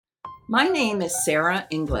My name is Sarah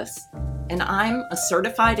Inglis, and I'm a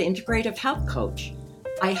certified integrative health coach.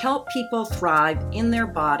 I help people thrive in their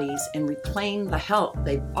bodies and reclaim the health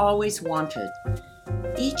they've always wanted.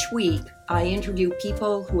 Each week, I interview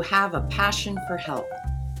people who have a passion for health.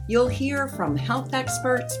 You'll hear from health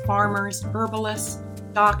experts, farmers, herbalists,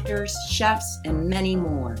 doctors, chefs, and many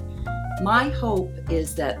more. My hope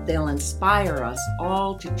is that they'll inspire us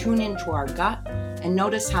all to tune into our gut and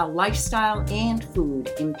notice how lifestyle and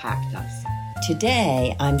food impact us.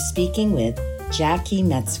 Today, I'm speaking with Jacquie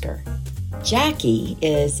Metzger. Jacquie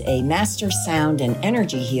is a master sound and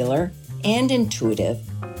energy healer and intuitive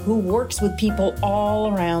who works with people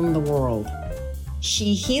all around the world.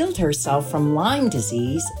 She healed herself from Lyme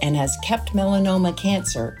disease and has kept melanoma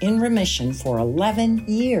cancer in remission for 11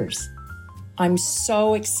 years. I'm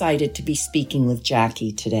so excited to be speaking with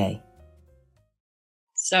Jacquie today.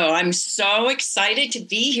 So I'm so excited to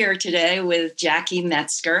be here today with Jacquie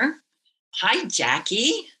Metzger. Hi,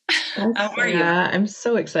 Jacquie. How are you? I'm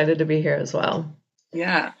so excited to be here as well.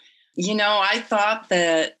 Yeah. You know, I thought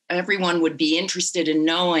that everyone would be interested in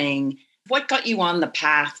knowing what got you on the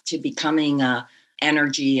path to becoming a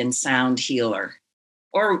energy and sound healer.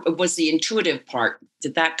 Or was the intuitive part,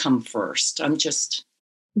 did that come first?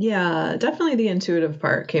 Yeah, definitely the intuitive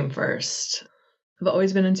part came first. I've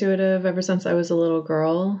always been intuitive ever since I was a little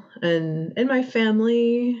girl. And in my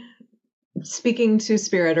family, speaking to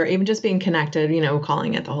spirit or even just being connected,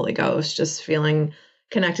 calling it the Holy Ghost, just feeling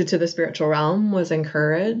connected to the spiritual realm was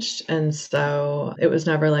encouraged. And so it was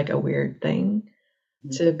never like a weird thing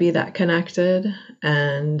to be that connected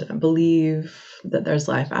and believe that there's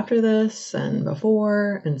life after this and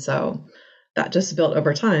before. And so that just built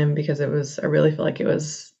over time because I really feel like it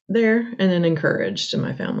was there and then encouraged in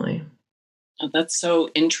my family. Oh, that's so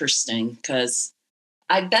interesting because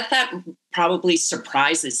I bet that probably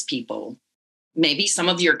surprises people. Maybe some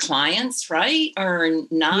of your clients, right? Or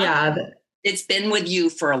not. Yeah. It's been with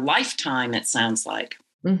you for a lifetime, it sounds like.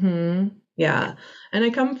 Mm-hmm. Yeah. And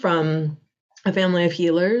I come from a family of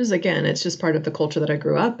healers. Again, it's just part of the culture that I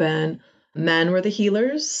grew up in. Men were the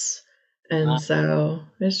healers. And so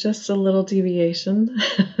it's just a little deviation.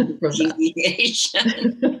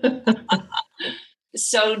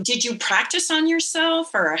 So did you practice on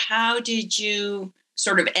yourself, or how did you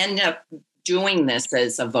sort of end up doing this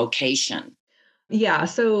as a vocation? Yeah.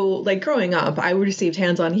 So like growing up, I received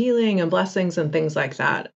hands-on healing and blessings and things like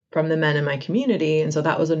that from the men in my community. And so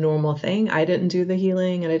that was a normal thing. I didn't do the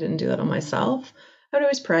healing and I didn't do that on myself. I would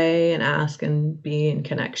always pray and ask and be in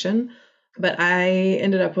connection. But I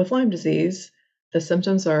ended up with Lyme disease. The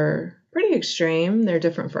symptoms are pretty extreme. They're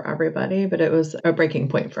different for everybody, but it was a breaking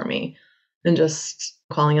point for me and just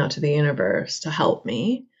calling out to the universe to help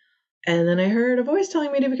me. And then I heard a voice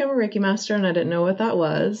telling me to become a Reiki master, and I didn't know what that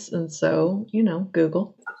was. And so,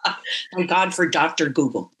 Google. Thank God for Dr.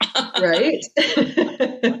 Google. Right?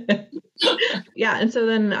 Yeah. And so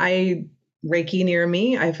then Reiki near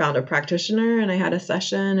me, I found a practitioner and I had a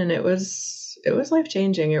session, and it was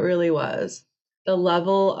life-changing. It really was. The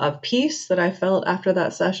level of peace that I felt after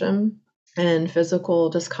that session and physical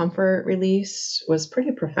discomfort release was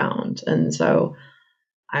pretty profound. And so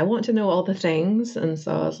I want to know all the things. And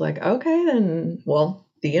so I was like, okay, then, well,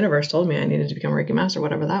 the universe told me I needed to become a Reiki master,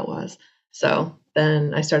 whatever that was. So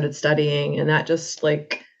then I started studying, and that just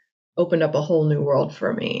like opened up a whole new world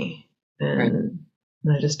for me. And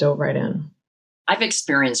I just dove right in. I've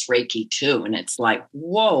experienced Reiki too. And it's like,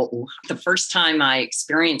 whoa, the first time I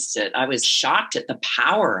experienced it, I was shocked at the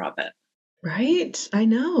power of it. Right? I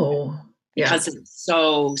know. Because it's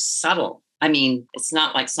so subtle. I mean, it's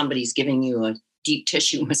not like somebody's giving you a deep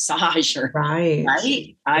tissue massage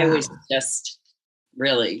right? I was just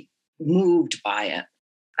really moved by it.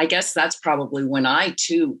 I guess that's probably when I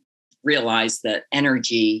too realized that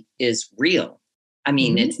energy is real. I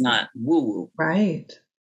mean, It's not woo-woo. Right.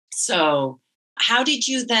 So how did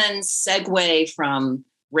you then segue from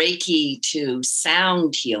Reiki to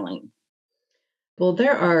sound healing? Well,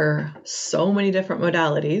 there are so many different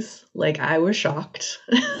modalities. Like, I was shocked.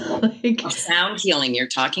 Sound healing you're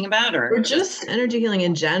talking about? Or just energy healing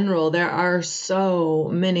in general. There are so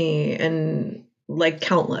many and like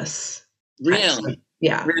countless. Really?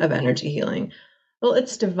 Of energy healing. Well,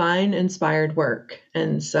 it's divine inspired work.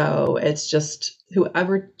 And so it's just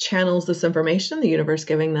whoever channels this information, the universe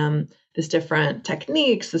giving them this different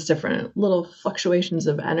techniques, this different little fluctuations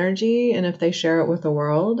of energy. And if they share it with the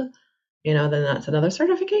world, then that's another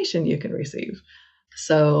certification you can receive.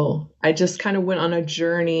 So I just kind of went on a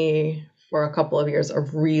journey for a couple of years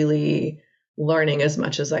of really learning as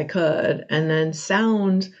much as I could. And then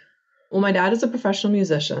sound, well, my dad is a professional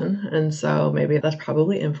musician. And so maybe that's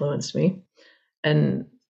probably influenced me. And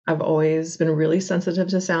I've always been really sensitive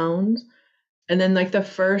to sound. And then like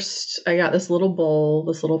I got this little bowl,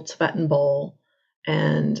 this little Tibetan bowl,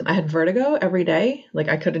 and I had vertigo every day. Like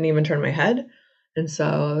I couldn't even turn my head. And so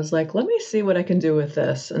I was like, let me see what I can do with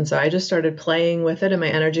this. And so I just started playing with it in my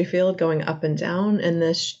energy field, going up and down, and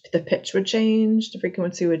the pitch would change, the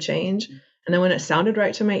frequency would change. And then when it sounded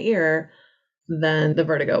right to my ear, then the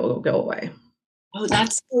vertigo will go away. Oh,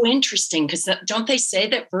 that's so interesting, because don't they say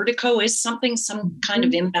that vertigo is some kind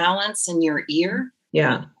of imbalance in your ear?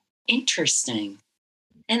 Yeah. Interesting.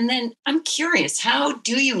 And then I'm curious, how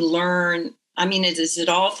do you learn? I mean, is it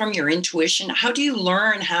all from your intuition? How do you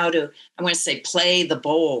learn how to, I want to say, play the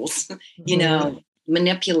bowls,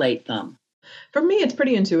 manipulate them? For me, it's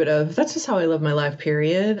pretty intuitive. That's just how I live my life,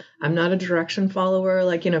 period. I'm not a direction follower.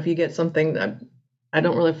 Like, if you get something that I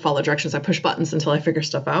don't really follow directions, I push buttons until I figure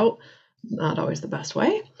stuff out. Not always the best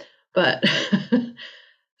way. But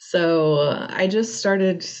so I just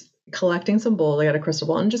started collecting some bowls. I got a crystal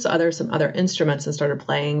ball and just some other instruments and started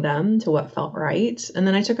playing them to what felt right. And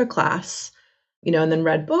then I took a class, and then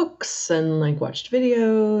read books and like watched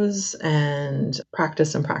videos and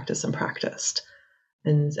practiced and practiced and practiced.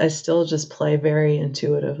 And I still just play very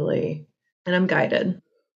intuitively, and I'm guided.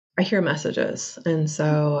 I hear messages. And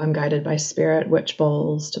so I'm guided by spirit, which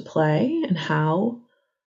bowls to play and how.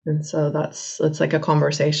 And so it's like a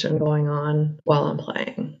conversation going on while I'm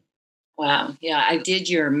playing. Wow. Yeah. I did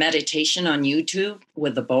your meditation on YouTube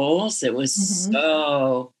with the bowls. It was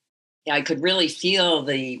I could really feel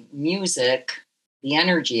the music, the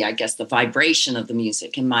energy, I guess, the vibration of the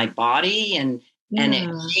music in my body and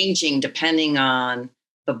it changing depending on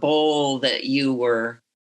the bowl that you were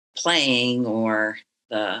playing or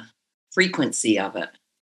the frequency of it.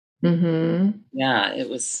 Mm-hmm. Yeah, it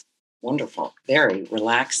was wonderful. Very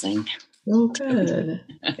relaxing. Oh, good.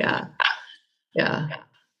 Yeah. Yeah.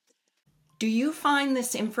 Do you find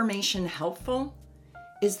this information helpful?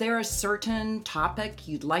 Is there a certain topic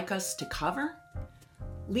you'd like us to cover?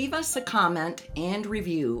 Leave us a comment and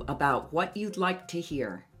review about what you'd like to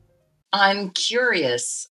hear. I'm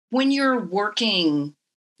curious, when you're working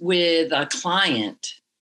with a client,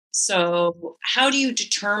 so how do you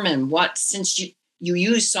determine since you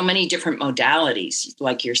use so many different modalities,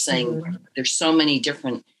 like you're saying, there's so many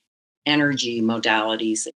different energy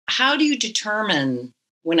modalities. How do you determine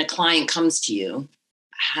when a client comes to you,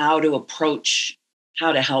 how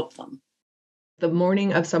to help them? The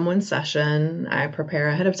morning of someone's session, I prepare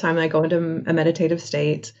ahead of time. I go into a meditative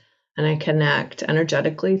state and I connect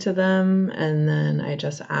energetically to them. And then I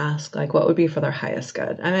just ask, like, what would be for their highest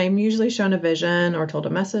good? And I'm usually shown a vision or told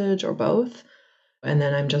a message or both. And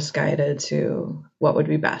then I'm just guided to what would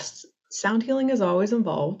be best. Sound healing is always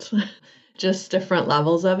involved, just different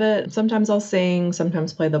levels of it. Sometimes I'll sing,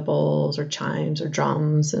 sometimes play the bowls or chimes or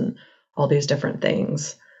drums and all these different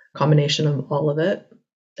things, combination of all of it.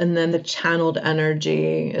 And then the channeled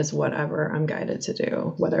energy is whatever I'm guided to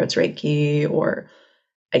do, whether it's Reiki or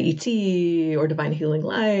IET or divine healing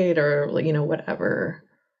light or, whatever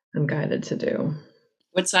I'm guided to do.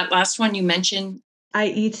 What's that last one you mentioned?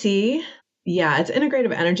 IET. Yeah, it's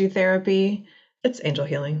integrative energy therapy. It's angel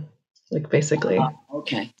healing, like basically.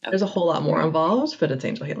 Okay. There's a whole lot more involved, but it's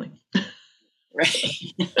angel healing. Right.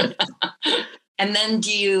 And then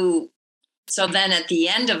so then at the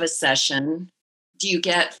end of a session, do you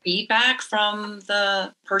get feedback from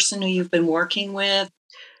the person who you've been working with?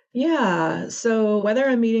 Yeah. So whether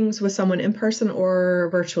I'm meetings with someone in person or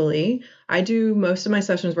virtually, I do most of my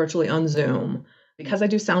sessions virtually on Zoom. Because I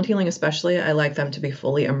do sound healing especially, I like them to be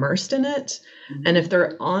fully immersed in it. Mm-hmm. And if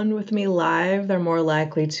they're on with me live, they're more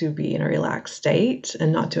likely to be in a relaxed state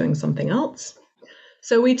and not doing something else.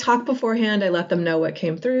 So we talk beforehand. I let them know what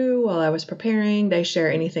came through while I was preparing. They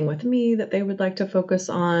share anything with me that they would like to focus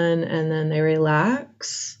on, and then they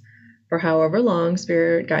relax for however long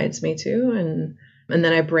Spirit guides me to. And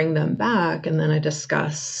then I bring them back, and then I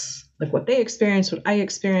discuss like what they experienced, what I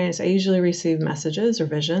experienced. I usually receive messages or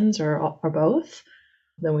visions or both.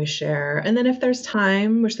 Then we share. And then if there's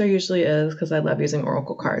time, which there usually is, because I love using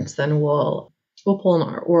oracle cards, then we'll pull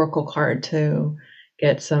an oracle card to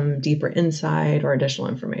get some deeper insight or additional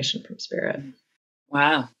information from Spirit.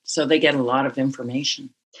 Wow. So they get a lot of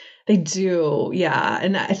information. They do. Yeah.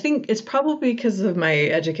 And I think it's probably because of my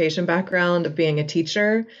education background of being a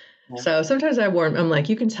teacher. Yeah. So sometimes I'm like,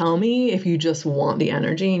 you can tell me if you just want the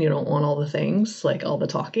energy and you don't want all the things, like all the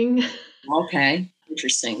talking. Okay.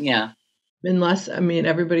 Interesting. Yeah. Unless,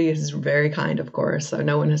 everybody is very kind, of course. So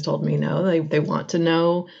no one has told me no. They want to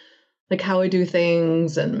know like how I do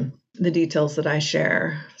things and the details that I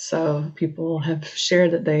share. So people have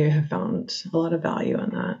shared that they have found a lot of value in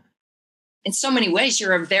that. In so many ways,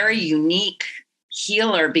 you're a very unique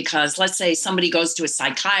healer, because let's say somebody goes to a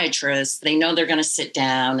psychiatrist, they know they're going to sit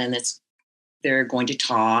down and they're going to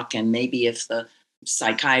talk. And maybe if the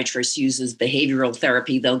psychiatrist uses behavioral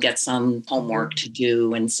therapy, they'll get some homework to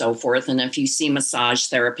do and so forth. And if you see massage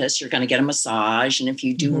therapists, you're going to get a massage. And if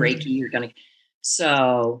you do Reiki, you're going to.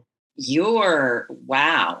 So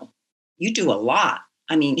wow, you do a lot.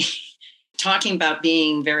 I mean, talking about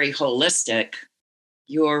being very holistic,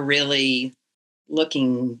 you're really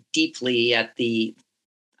looking deeply at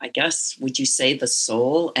I guess, would you say the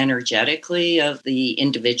soul energetically of the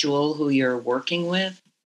individual who you're working with?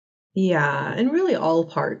 Yeah, and really all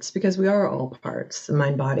parts, because we are all parts,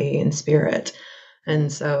 mind, body, and spirit.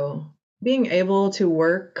 And so being able to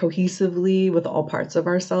work cohesively with all parts of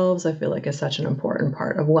ourselves, I feel like is such an important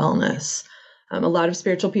part of wellness. A lot of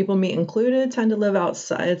spiritual people, me included, tend to live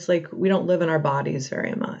outside. It's like we don't live in our bodies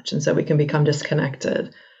very much. And so we can become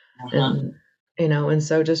disconnected. And, and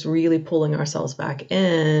so just really pulling ourselves back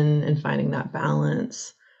in and finding that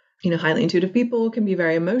balance. Highly intuitive people can be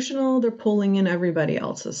very emotional. They're pulling in everybody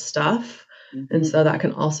else's stuff. And so that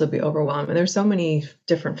can also be overwhelming. There's so many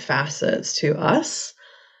different facets to us.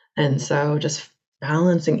 And so just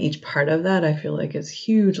balancing each part of that, I feel like is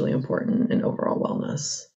hugely important in overall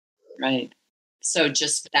wellness. Right. So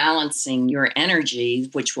just balancing your energy,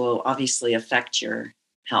 which will obviously affect your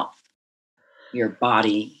health, your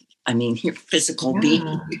body, your physical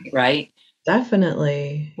being, right?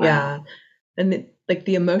 Definitely. Wow. Yeah. And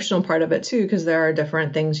the emotional part of it too, because there are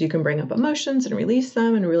different things you can bring up emotions and release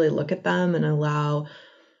them and really look at them and allow.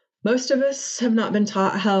 Most of us have not been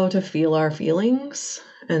taught how to feel our feelings.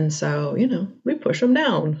 And so, we push them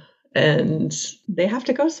down and they have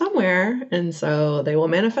to go somewhere. And so they will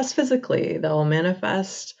manifest physically, they'll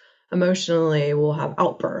manifest emotionally, we'll have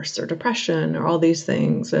outbursts or depression or all these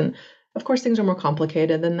things. And of course, things are more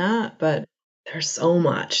complicated than that, but there's so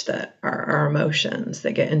much that are our emotions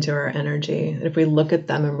that get into our energy. And if we look at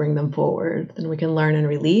them and bring them forward, then we can learn and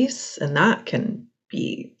release, and that can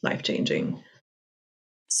be life-changing.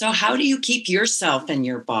 So how do you keep yourself and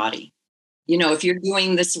your body? If you're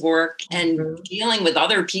doing this work and dealing with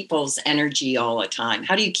other people's energy all the time,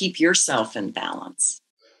 how do you keep yourself in balance?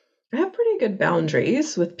 I have pretty good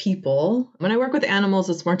boundaries with people. When I work with animals,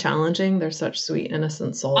 it's more challenging. They're such sweet,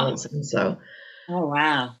 innocent souls. And so, oh,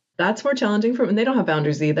 wow. That's more challenging for them. And they don't have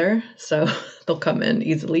boundaries either. So they'll come in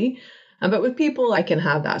easily. But with people, I can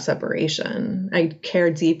have that separation. I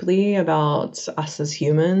care deeply about us as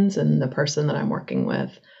humans and the person that I'm working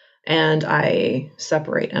with. And I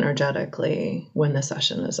separate energetically when the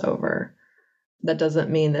session is over. That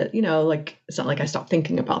doesn't mean that, it's not like I stop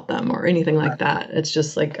thinking about them or anything like that. It's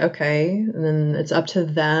just like, okay. And then it's up to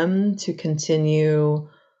them to continue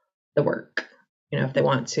the work. If they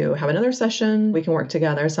want to have another session, we can work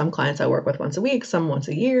together. Some clients I work with once a week, some once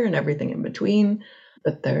a year, and everything in between.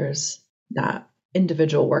 But there's that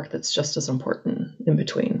individual work that's just as important in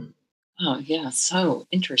between. Oh, yeah. So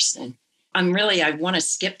interesting. I want to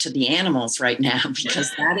skip to the animals right now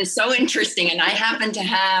because that is so interesting. And I happen to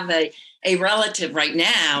have a relative right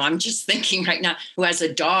now, I'm just thinking right now, who has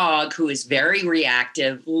a dog who is very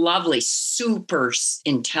reactive, lovely, super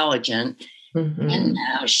intelligent. And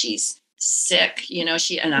now she's sick,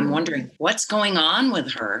 and I'm wondering what's going on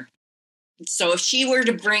with her. So if she were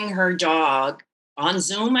to bring her dog on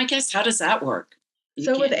Zoom, I guess, how does that work?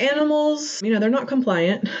 With animals, they're not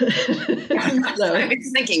compliant. So I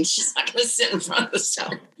was thinking she's not going to sit in front of the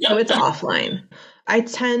cell. So it's offline. I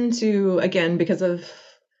tend to, again, because of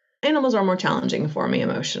animals are more challenging for me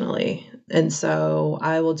emotionally. And so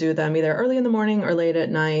I will do them either early in the morning or late at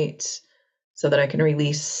night so that I can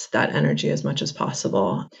release that energy as much as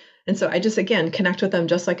possible. And so I just, again, connect with them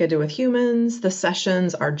just like I do with humans. The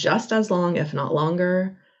sessions are just as long, if not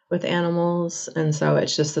longer, with animals. And so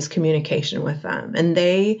it's just this communication with them. And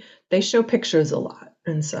they show pictures a lot.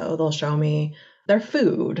 And so they'll show me their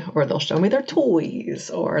food, or they'll show me their toys,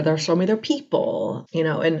 or they'll show me their people,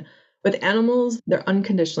 and with animals, they're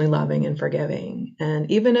unconditionally loving and forgiving. And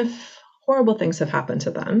even if horrible things have happened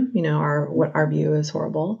to them, what our view is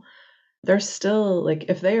horrible, they're still like,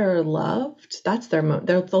 if they are loved, that's their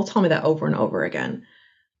they'll tell me that over and over again.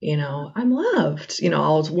 I'm loved.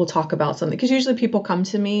 We'll talk about something, because usually people come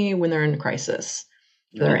to me when they're in crisis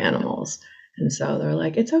for their animals, and so they're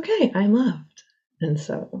like, "It's okay, I'm loved." And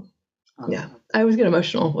so, yeah, I always get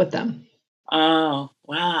emotional with them. Oh,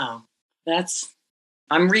 wow,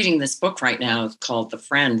 I'm reading this book right now called The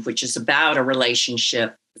Friend, which is about a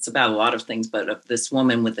relationship. It's about a lot of things, but of this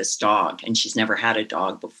woman with this dog, and she's never had a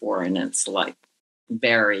dog before, and it's like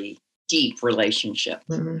very deep relationship,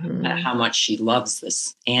 how much she loves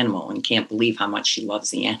this animal and can't believe how much she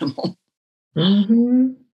loves the animal.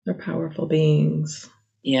 They're powerful beings.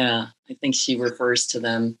 Yeah, I think she refers to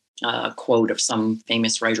them, a quote of some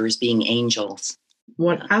famous writer, as being angels.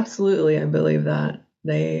 Absolutely, I believe that.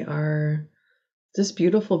 They are just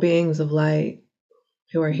beautiful beings of light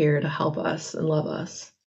who are here to help us and love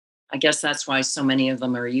us. I guess that's why so many of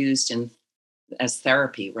them are used as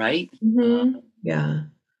therapy, right? Mm-hmm. Yeah.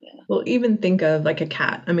 Well, even think of like a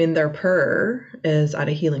cat. I mean, their purr is at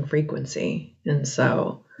a healing frequency. And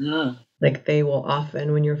so, like, they will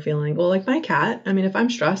often, when you're feeling, well, like my cat, I mean, if I'm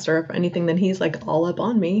stressed or if anything, then he's like all up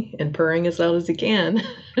on me and purring as loud as he can.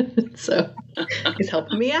 So he's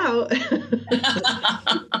helping me out.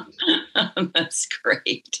 That's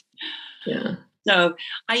great. Yeah. So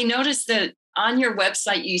I noticed that on your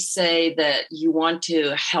website, you say that you want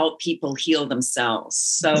to help people heal themselves.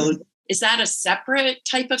 So is that a separate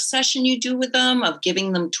type of session you do with them, of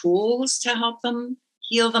giving them tools to help them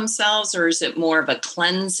heal themselves? Or is it more of a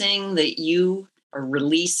cleansing that you are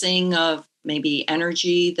releasing of maybe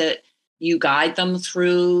energy that you guide them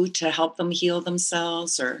through to help them heal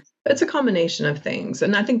themselves? Or it's a combination of things.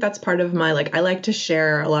 And I think that's part of my, like, I like to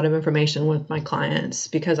share a lot of information with my clients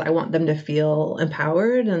because I want them to feel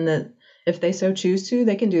empowered and that if they so choose to,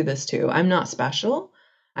 they can do this too. I'm not special.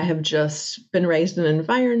 I have just been raised in an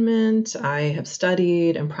environment. I have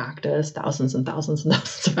studied and practiced thousands and thousands and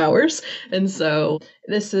thousands of hours. And so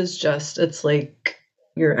this is just, it's like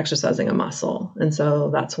you're exercising a muscle. And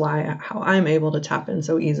so that's why how I'm able to tap in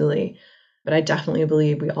so easily. But I definitely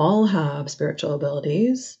believe we all have spiritual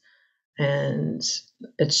abilities. And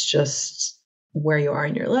it's just where you are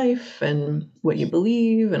in your life and what you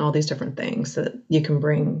believe and all these different things that you can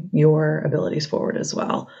bring your abilities forward as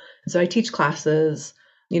well. And so I teach classes,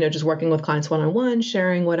 just working with clients one-on-one,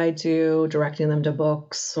 sharing what I do, directing them to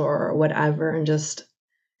books or whatever. And just,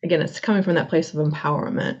 again, it's coming from that place of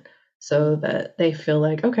empowerment so that they feel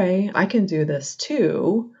like, okay, I can do this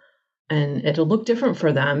too. And it'll look different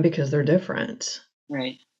for them because they're different.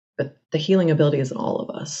 Right. But the healing ability is in all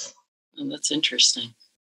of us. Oh, that's interesting.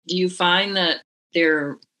 Do you find that there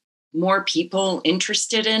are more people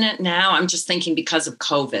interested in it now? I'm just thinking because of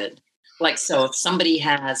COVID. Like, so if somebody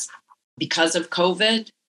has, because of COVID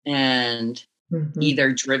and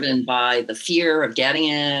either driven by the fear of getting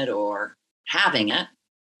it or having it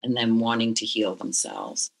and then wanting to heal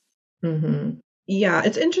themselves. Mm-hmm. Yeah,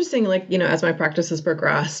 it's interesting. Like, as my practice has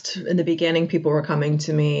progressed, in the beginning, people were coming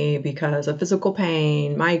to me because of physical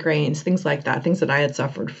pain, migraines, things like that, things that I had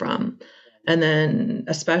suffered from. And then,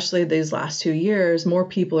 especially these last 2 years, more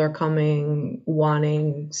people are coming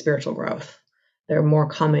wanting spiritual growth. They're more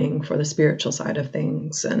coming for the spiritual side of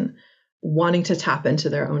things and wanting to tap into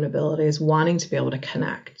their own abilities, wanting to be able to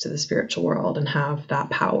connect to the spiritual world and have that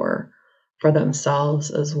power for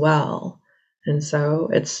themselves as well. And so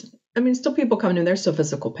still people come in, there's still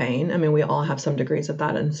physical pain. I mean, we all have some degrees of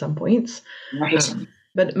that in some points. Right.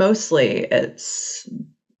 But mostly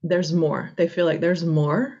there's more. They feel like there's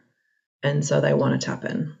more. And so they want to tap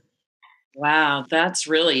in. Wow, that's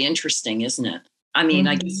really interesting, isn't it? I mean,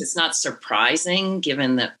 I guess it's not surprising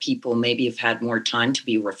given that people maybe have had more time to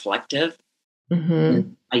be reflective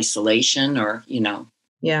in isolation or,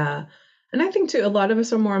 Yeah. And I think too, a lot of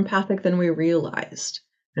us are more empathic than we realized.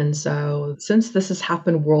 And so since this has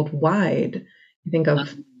happened worldwide, you think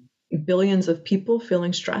of billions of people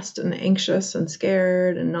feeling stressed and anxious and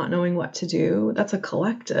scared and not knowing what to do. That's a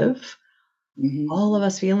collective. All of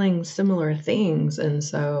us feeling similar things. And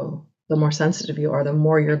so the more sensitive you are, the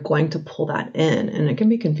more you're going to pull that in. And it can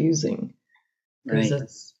be confusing because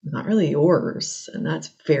it's not really yours. And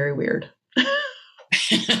that's very weird.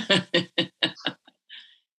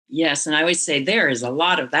 Yes. And I always say there is a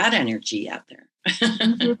lot of that energy out there.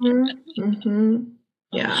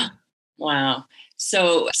 Yeah. Wow.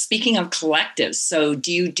 So speaking of collectives, so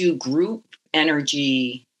do you do group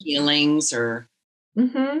energy healings or?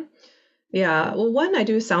 Yeah. Well, one, I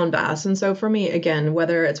do sound baths. And so for me, again,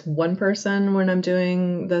 whether it's one person when I'm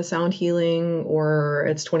doing the sound healing or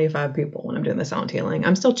it's 25 people when I'm doing the sound healing,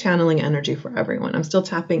 I'm still channeling energy for everyone. I'm still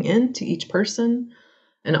tapping into each person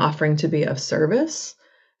and offering to be of service.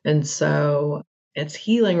 And so it's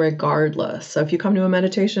healing regardless. So if you come to a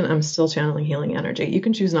meditation, I'm still channeling healing energy. You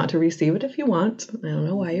can choose not to receive it if you want. I don't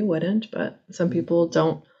know why you wouldn't, but some people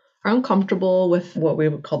are uncomfortable with what we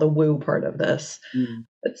would call the woo part of this.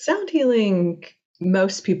 But sound healing,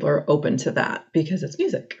 most people are open to that because it's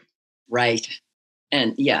music. Right.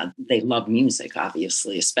 And yeah, they love music,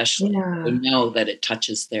 obviously, especially. Yeah. They know that it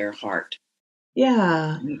touches their heart.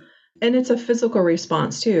 Yeah. And it's a physical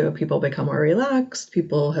response too. People become more relaxed.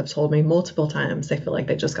 People have told me multiple times they feel like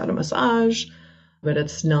they just got a massage, but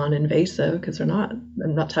it's non-invasive because I'm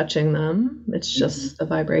not touching them. It's just the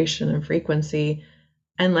vibration and frequency.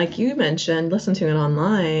 And like you mentioned, listen to it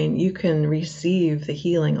online, you can receive the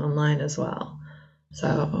healing online as well.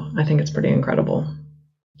 So I think it's pretty incredible.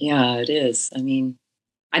 Yeah, it is.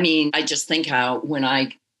 I just think how when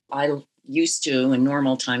I used to in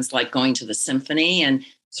normal times, like going to the symphony, and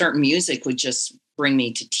certain music would just bring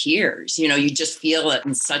me to tears. You just feel it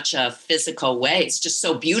in such a physical way. It's just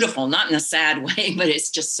so beautiful, not in a sad way, but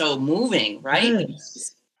it's just so moving, right?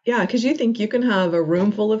 Yes. Yeah, because you think you can have a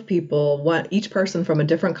room full of people, each person from a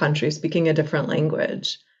different country speaking a different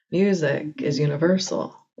language. Music is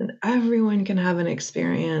universal, and everyone can have an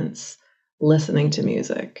experience listening to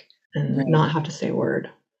music and Right. not have to say a word.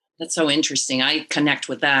 That's so interesting. I connect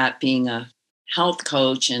with that being a health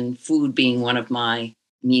coach and food being one of my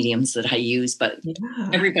mediums that I use, but Yeah.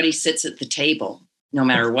 everybody sits at the table, no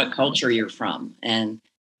matter what culture you're from. And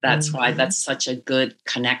that's why that's such a good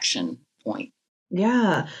connection point.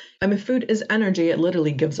 Yeah. I mean, food is energy. It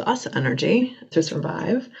literally gives us energy to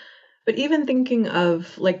survive. But even thinking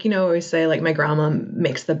of, like, I always say, like, my grandma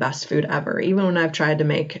makes the best food ever. Even when I've tried to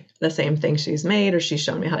make the same thing she's made or she's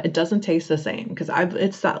shown me how, it doesn't taste the same because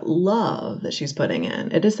it's that love that she's putting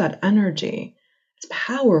in. It is that energy. It's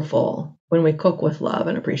powerful when we cook with love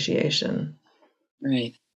and appreciation.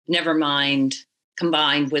 Right. Never mind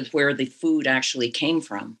combined with where the food actually came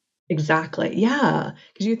from. Exactly. Yeah.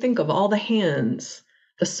 Because you think of all the hands,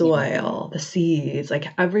 the soil, the seeds, like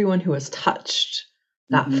everyone who has touched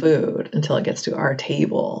that food until it gets to our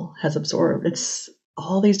table has absorbed. It's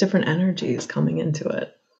all these different energies coming into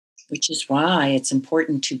it. Which is why it's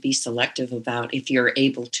important to be selective about if you're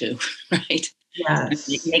able to, right? Yes.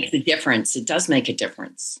 It makes a difference. It does make a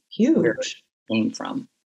difference. Where it Huge. came from,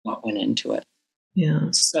 what went into it.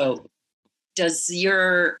 Yeah. So does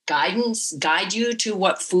your guidance guide you to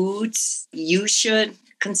what foods you should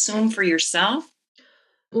consume for yourself?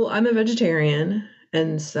 Well, I'm a vegetarian.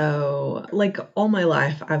 And so, like, all my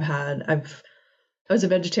life, I was a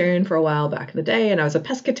vegetarian for a while back in the day, and I was a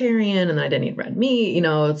pescatarian, and I didn't eat red meat.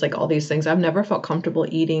 It's like all these things. I've never felt comfortable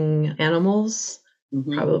eating animals,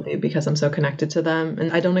 probably because I'm so connected to them.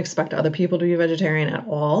 And I don't expect other people to be vegetarian at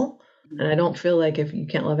all. And I don't feel like if you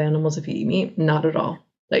can't love animals if you eat meat, not at all.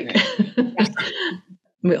 Like,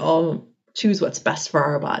 we all choose what's best for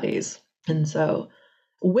our bodies. And so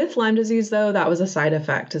with Lyme disease, though, that was a side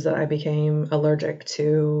effect, is that I became allergic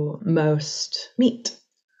to most meat.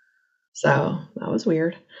 So that was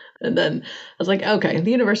weird. And then I was like, okay,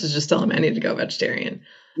 the universe is just telling me I need to go vegetarian.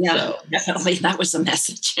 Yeah, so, definitely. That was a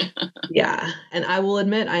message. Yeah. And I will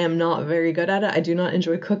admit, I am not very good at it. I do not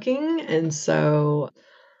enjoy cooking. And so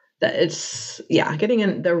getting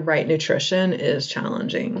in the right nutrition is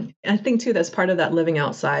challenging. I think too, that's part of that living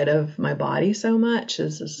outside of my body so much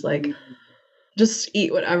is just like, just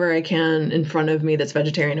eat whatever I can in front of me that's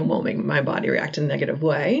vegetarian and won't make my body react in a negative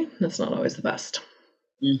way. That's not always the best.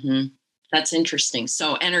 That's interesting.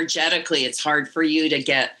 So energetically, it's hard for you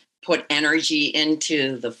to put energy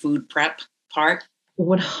into the food prep part?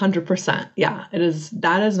 100%. Yeah, it is.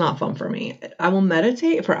 That is not fun for me. I will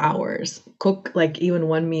meditate for hours. Cook like even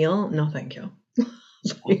one meal. No, thank you.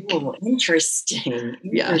 Oh, interesting.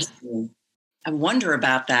 Yeah. I wonder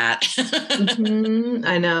about that.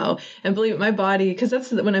 I know. And believe it, my body, because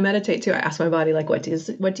that's when I meditate too, I ask my body, like, what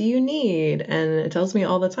do you need? And it tells me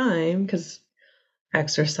all the time, because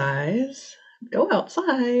exercise, go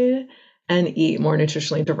outside, and eat more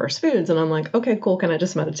nutritionally diverse foods. And I'm like, okay, cool. Can I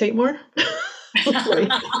just meditate more?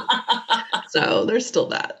 So there's still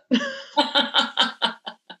that.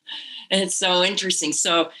 It's so interesting.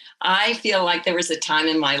 So I feel like there was a time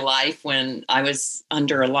in my life when I was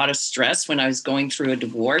under a lot of stress when I was going through a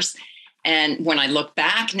divorce. And when I look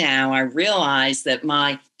back now, I realize that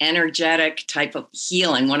my energetic type of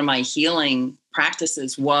healing, one of my healing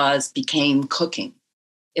practices became cooking.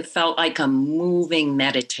 It felt like a moving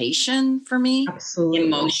meditation for me. Absolutely. In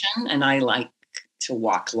motion. And I like to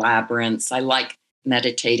walk labyrinths. I like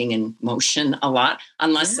meditating in motion a lot,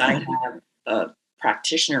 unless I have a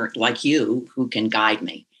practitioner like you who can guide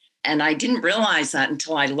me. And I didn't realize that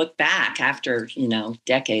until I looked back after,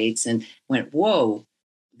 decades and went, whoa,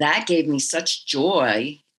 that gave me such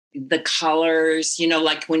joy. The colors,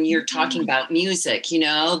 like when you're talking about music,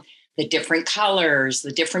 the different colors,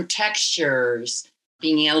 the different textures,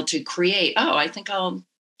 being able to create, I think I'll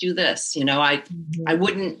do this. I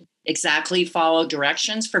wouldn't exactly follow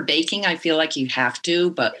directions for baking. I feel like you have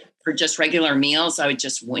to, but for just regular meals, I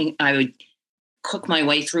would cook my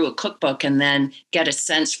way through a cookbook and then get a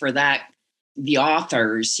sense for that, the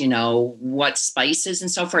authors, what spices and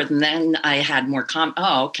so forth. And then I had more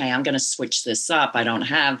okay, I'm going to switch this up. I don't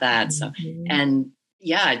have that. So, and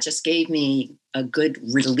yeah, it just gave me a good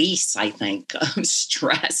release, I think, of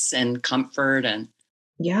stress and comfort. And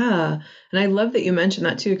Yeah. And I love that you mentioned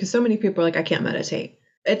that too, because so many people are like, I can't meditate.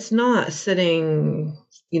 It's not sitting,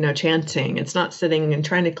 chanting. It's not sitting and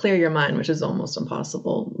trying to clear your mind, which is almost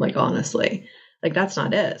impossible, like honestly. Like that's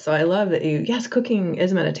not it. So I love that yes, cooking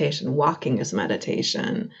is meditation, walking is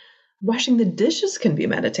meditation. Washing the dishes can be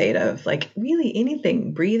meditative, like really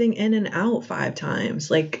anything, breathing in and out 5 times,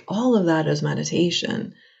 like all of that is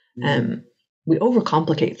meditation. We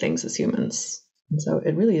overcomplicate things as humans. And so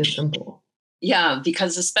it really is simple. Yeah,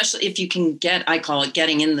 because especially if you can I call it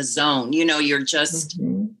getting in the zone, you're just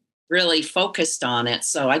really focused on it.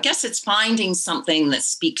 So I guess it's finding something that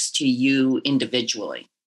speaks to you individually.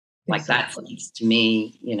 Like that speaks to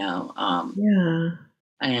me,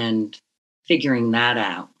 and figuring that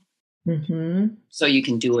out. So you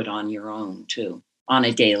can do it on your own too, on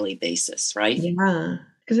a daily basis, right? Yeah,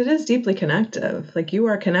 because it is deeply connective. Like you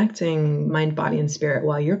are connecting mind, body, and spirit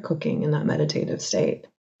while you're cooking in that meditative state.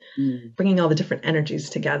 Bringing all the different energies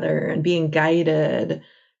together and being guided,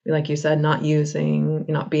 like you said, not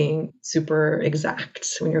being super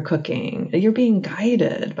exact when you're cooking. You're being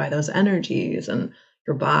guided by those energies and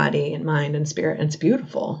your body and mind and spirit. And it's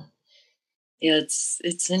beautiful.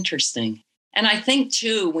 It's interesting. And I think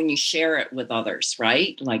too, when you share it with others,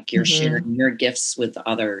 right? Like you're sharing your gifts with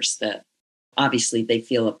others, that obviously they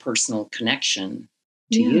feel a personal connection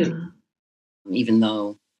to you, even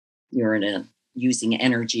though you're using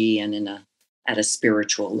energy and at a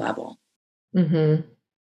spiritual level.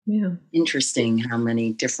 Yeah. Interesting how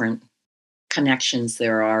many different connections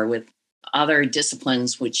there are with other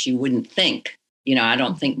disciplines, which you wouldn't think. I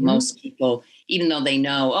don't think most people, even though they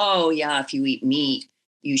know, oh yeah, if you eat meat,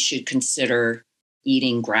 you should consider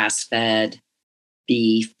eating grass-fed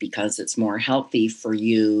beef because it's more healthy for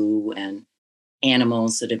you, and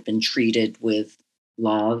animals that have been treated with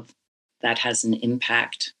love, that has an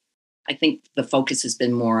impact. I think the focus has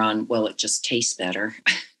been more on, well, it just tastes better.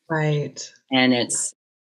 Right. And it's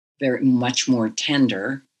very much more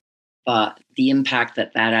tender, but the impact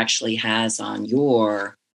that actually has on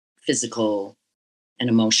your physical and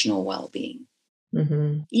emotional well-being.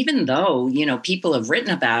 Even though, people have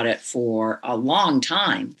written about it for a long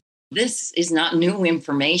time. This is not new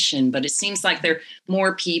information, but it seems like there are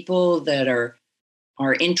more people that are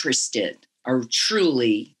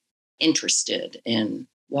truly interested in,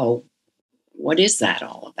 well, what is that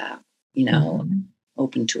all about?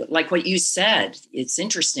 Open to it. Like what you said, it's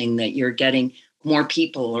interesting that you're getting more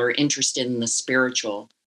people are interested in the spiritual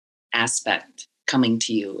aspect coming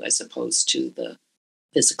to you as opposed to the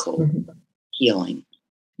physical healing.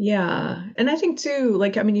 Yeah. And I think too,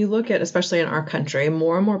 you look at, especially in our country,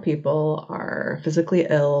 more and more people are physically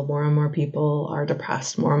ill, more and more people are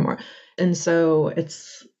depressed, more and more. And so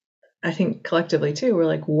I think collectively too, we're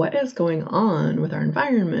like, what is going on with our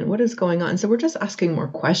environment? What is going on? So we're just asking more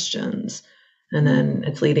questions. And then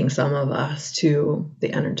it's leading some of us to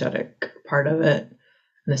the energetic part of it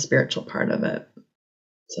and the spiritual part of it.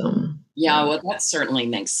 So, yeah, well, that certainly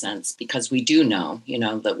makes sense because we do know,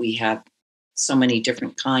 that we have so many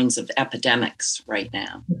different kinds of epidemics right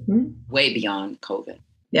now, way beyond COVID.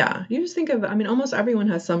 Yeah. You just think of, almost everyone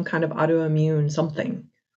has some kind of autoimmune something.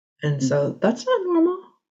 And so that's not normal.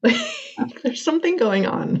 There's something going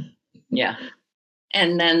on. Yeah.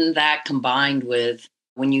 And then that combined with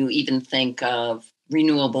when you even think of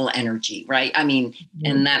renewable energy, right?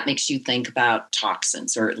 And that makes you think about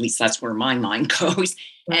toxins, or at least that's where my mind goes.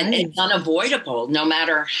 Right. And it's unavoidable no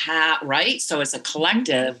matter how, right? So as a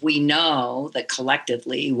collective, we know that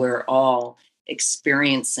collectively we're all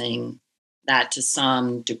experiencing that to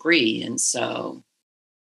some degree. And so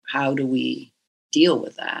how do we deal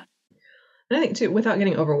with that? And I think too, without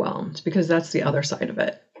getting overwhelmed, because that's the other side of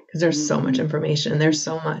it. Because there's so much information, there's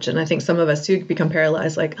so much. And I think some of us too become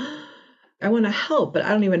paralyzed, like, I want to help, but I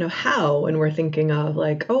don't even know how. And we're thinking of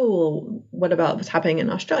like, oh, what about what's happening in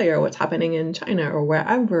Australia or what's happening in China or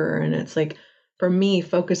wherever? And it's like, for me,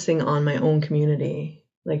 focusing on my own community,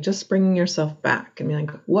 like just bringing yourself back and being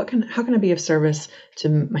like, how can I be of service to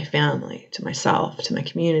my family, to myself, to my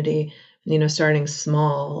community? And, starting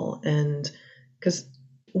small. And because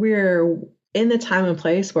we're in the time and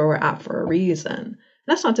place where we're at for a reason.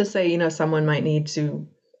 That's not to say, someone might need to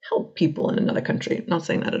help people in another country. I'm not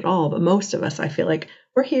saying that at all, but most of us, I feel like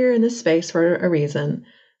we're here in this space for a reason,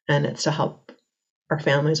 and it's to help our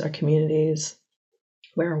families, our communities,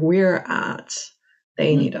 where we're at.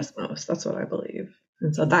 They need us most. That's what I believe.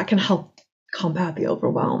 And so that can help combat the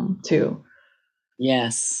overwhelm too.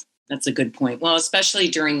 Yes, that's a good point. Well, especially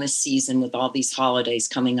during this season with all these holidays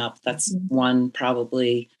coming up, that's one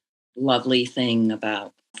probably lovely thing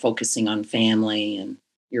about focusing on family and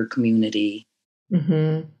your community.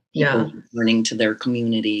 Yeah. People returning to their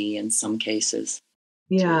community in some cases.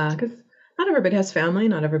 Yeah, because not everybody has family,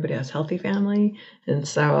 not everybody has healthy family. And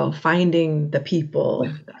so finding the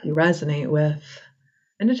people that you resonate with,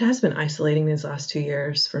 and it has been isolating these last 2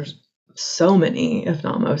 years for so many, if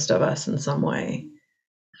not most of us in some way.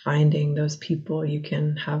 Finding those people you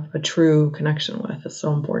can have a true connection with is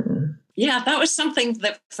so important. Yeah, that was something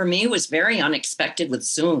that for me was very unexpected with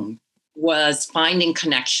Zoom, was finding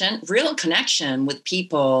real connection with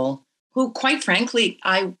people who, quite frankly,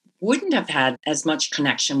 I wouldn't have had as much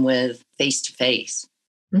connection with face to face,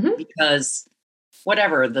 because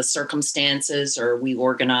whatever the circumstances, or we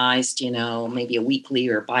organized, maybe a weekly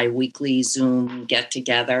or bi-weekly Zoom get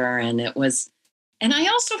together. And I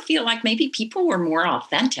also feel like maybe people were more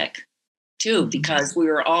authentic too, because we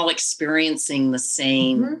were all experiencing the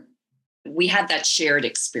same, we had that shared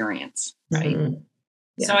experience, right?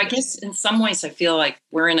 Yeah. So I guess in some ways I feel like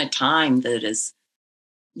we're in a time that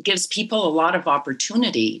gives people a lot of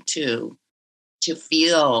opportunity to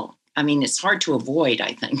feel, I mean, it's hard to avoid,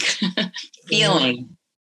 I think, feeling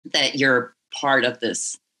that you're part of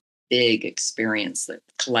this big experience, the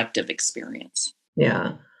collective experience.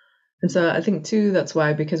 Yeah. And so I think too, that's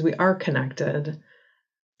why, because we are connected,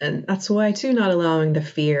 and that's why too, not allowing the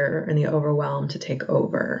fear and the overwhelm to take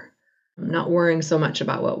over, not worrying so much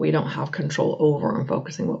about what we don't have control over and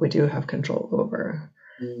focusing what we do have control over.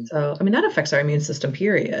 So, I mean, that affects our immune system,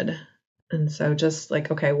 period. And so just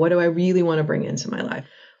like, okay, what do I really want to bring into my life?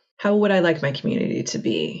 How would I like my community to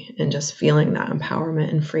be? And just feeling that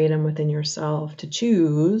empowerment and freedom within yourself to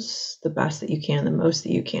choose the best that you can, the most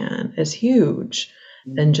that you can, is huge.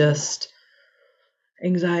 And just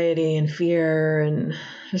anxiety and fear and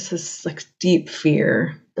just this like deep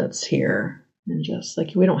fear that's here. And just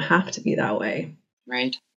like, we don't have to be that way.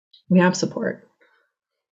 Right. We have support.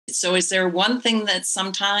 So is there one thing that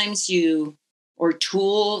sometimes or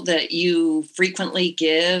tool that you frequently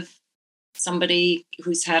give somebody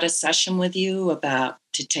who's had a session with you about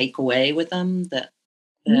to take away with them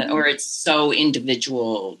or it's so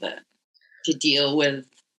individual to deal with?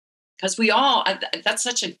 Because that's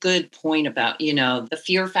such a good point about, the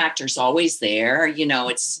fear factor is always there.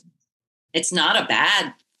 It's not a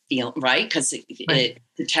bad feeling, right? Because it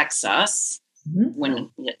protects us when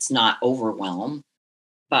it's not overwhelm.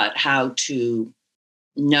 But how to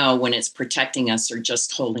know when it's protecting us or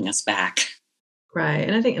just holding us back. Right.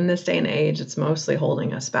 And I think in this day and age, it's mostly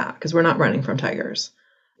holding us back because we're not running from tigers,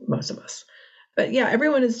 most of us. But yeah,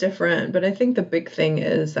 everyone is different. But I think the big thing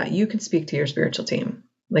is that you can speak to your spiritual team.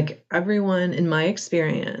 Like everyone, in my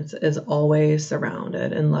experience, is always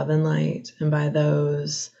surrounded in love and light, and by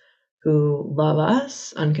those who love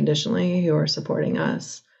us unconditionally, who are supporting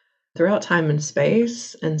us throughout time and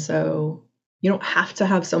space. And so you don't have to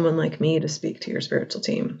have someone like me to speak to your spiritual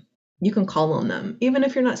team. You can call on them. Even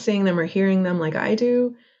if you're not seeing them or hearing them like I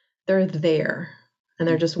do, they're there and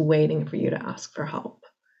they're just waiting for you to ask for help.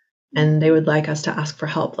 And they would like us to ask for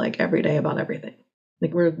help like every day about everything.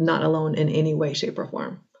 Like we're not alone in any way, shape, or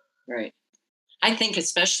form. Right. I think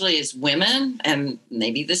especially as women, and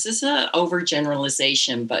maybe this is an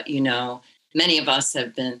overgeneralization, but, many of us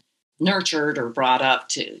have been nurtured or brought up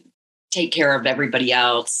to take care of everybody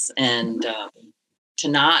else and to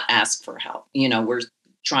not ask for help. We're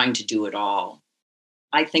trying to do it all.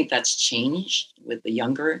 I think that's changed with the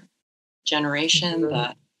younger generation,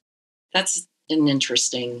 but that's an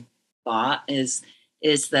interesting thought is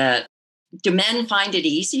that, do men find it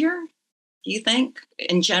easier, do you think,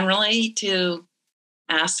 and generally to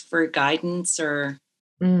ask for guidance or?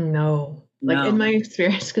 No. Like in my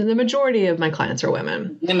experience, because the majority of my clients are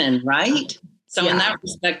women. Women, right? So in that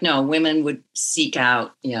respect, no, women would seek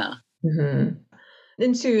out. Yeah.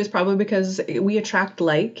 And two is probably because we attract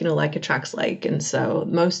like attracts like. And so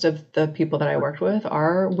most of the people that I worked with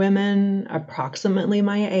are women approximately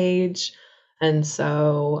my age. And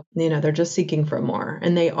so, they're just seeking for more.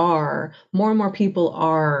 And more and more people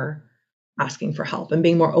are asking for help and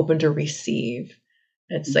being more open to receive.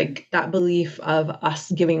 It's like that belief of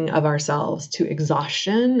us giving of ourselves to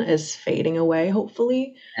exhaustion is fading away,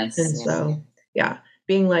 hopefully. Yes, and so,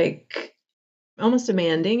 being like almost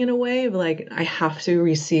demanding in a way of like, I have to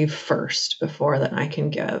receive first before that I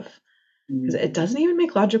can give. Because it doesn't even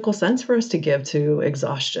make logical sense for us to give to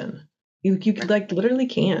exhaustion. You like literally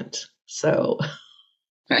can't. So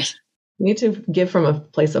right. You need to give from a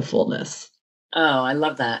place of fullness. Oh, I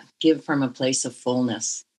love that. Give from a place of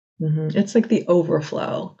fullness. It's like the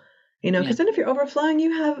overflow, because then if you're overflowing,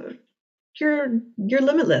 you're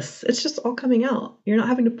limitless. It's just all coming out. You're not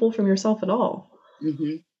having to pull from yourself at all.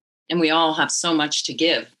 And we all have so much to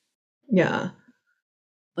give. Yeah.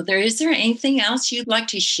 But is there anything else you'd like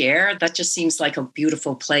to share? That just seems like a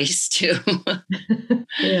beautiful place to.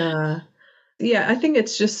 Yeah. Yeah, I think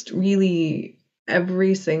it's just really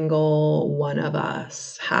every single one of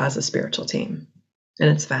us has a spiritual team, and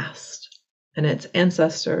it's vast. And it's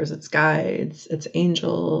ancestors, it's guides, it's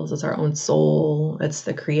angels, it's our own soul, it's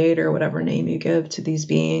the creator, whatever name you give to these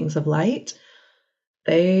beings of light.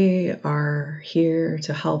 They are here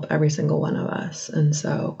to help every single one of us. And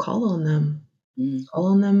so call on them. Call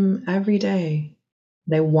on them every day.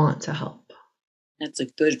 They want to help. That's a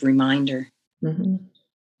good reminder. Mm-hmm.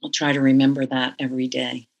 I'll try to remember that every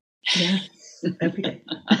day. Yes, every day.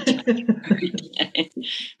 Every day.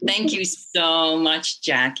 Thank you so much,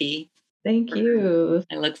 Jacquie. Thank you.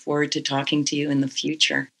 I look forward to talking to you in the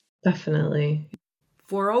future. Definitely.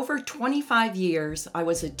 For over 25 years, I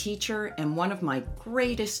was a teacher, and one of my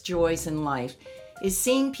greatest joys in life is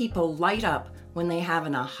seeing people light up when they have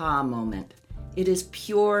an aha moment. It is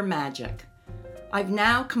pure magic. I've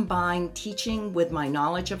now combined teaching with my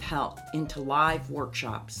knowledge of health into live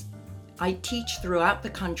workshops. I teach throughout the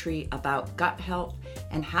country about gut health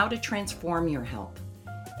and how to transform your health.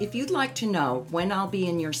 If you'd like to know when I'll be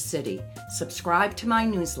in your city, subscribe to my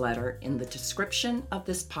newsletter in the description of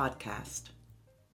this podcast.